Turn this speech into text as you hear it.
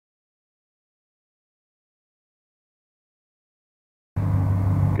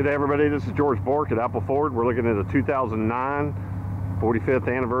G'day everybody, this is George Borck at Appel Ford. We're looking at a 2009 45th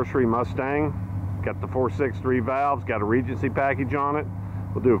anniversary Mustang. Got the 463 valves, got a Regency package on it.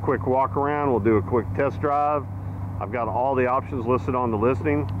 We'll do a quick walk around, we'll do a quick test drive. I've got all the options listed on the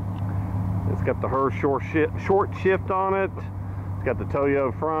listing. It's got the Hurst short shift on it. It's got the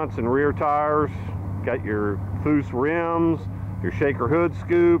Toyo fronts and rear tires. Got your Foose rims, your shaker hood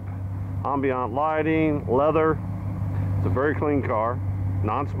scoop, ambient lighting, leather. It's a very clean car,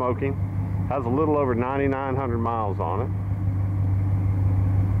 non-smoking. Has a little over 9,900 miles on it.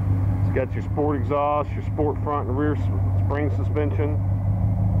 It's got your sport exhaust, your sport front and rear spring suspension.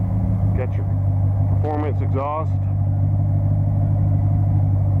 Got your performance exhaust.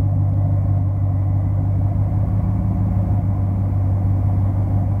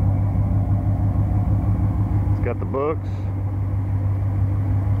 It's got the books.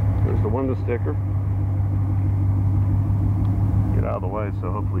 There's the window sticker. Get out of the way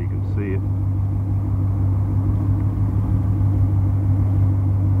so hopefully you can see it.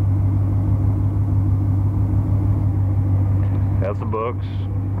 Has the books.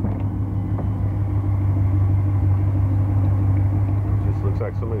 Just looks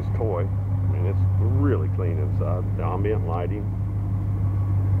like somebody's toy. I mean, it's really clean inside. The ambient lighting.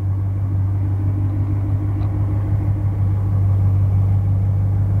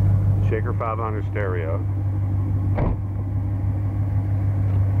 Shaker 500 stereo.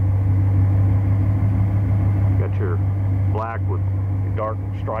 Got your black with dark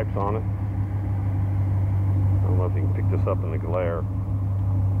stripes on it. I don't know if you can pick this up in the glare.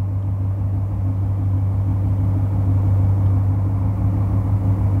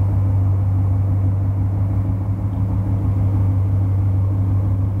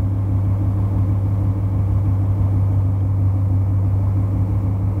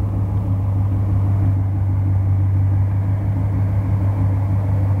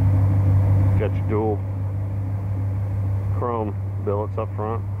 Got your dual chrome billets up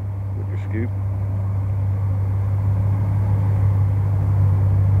front with your scoop.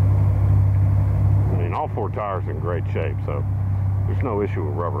 I mean, all four tires in great shape, so there's no issue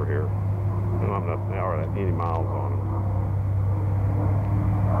with rubber here. They don't have any miles on them.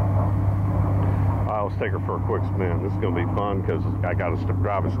 Alright, let's take her for a quick spin. This is going to be fun because I got to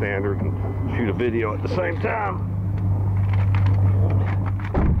drive a standard and shoot a video at the same time.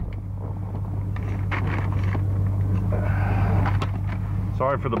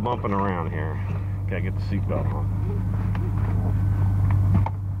 Sorry for the bumping around here. Gotta get the seatbelt on.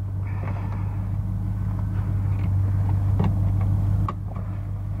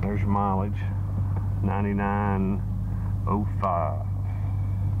 There's your mileage, 99.05.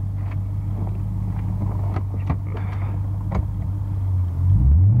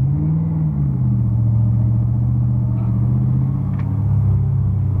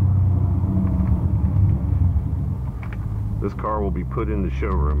 This car will be put in the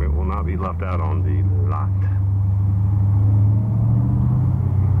showroom. It will not be left out on the lot.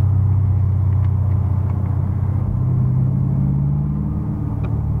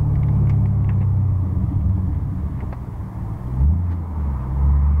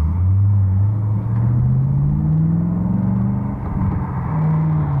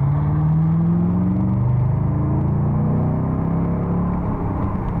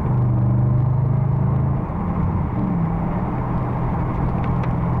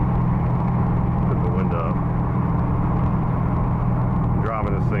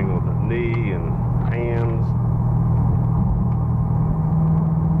 Thing with the knee and hands.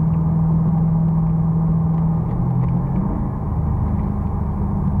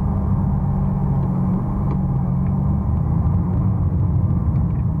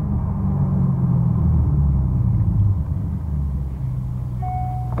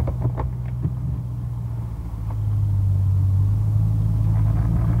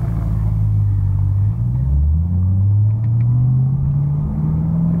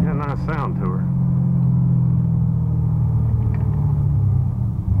 Sound to her.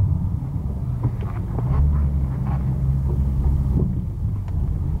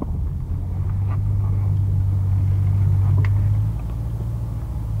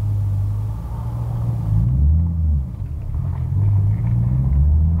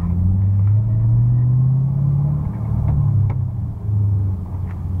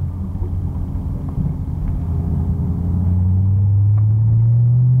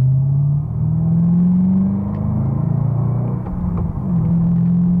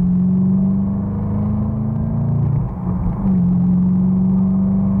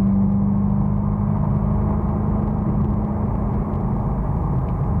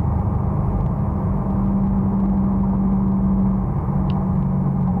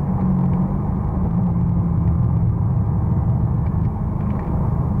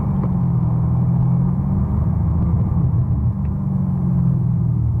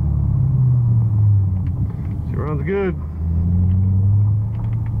 Sounds good.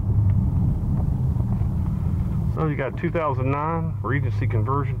 So you got 2009 Regency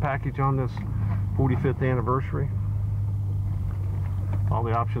conversion package on this 45th anniversary. All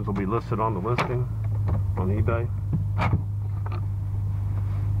the options will be listed on the listing on eBay.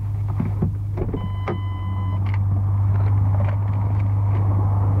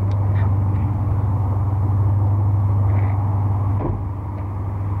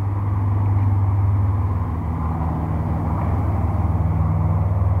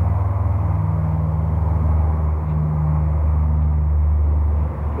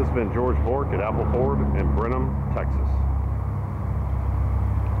 This has been George Borck at Appel Ford in Brenham, Texas.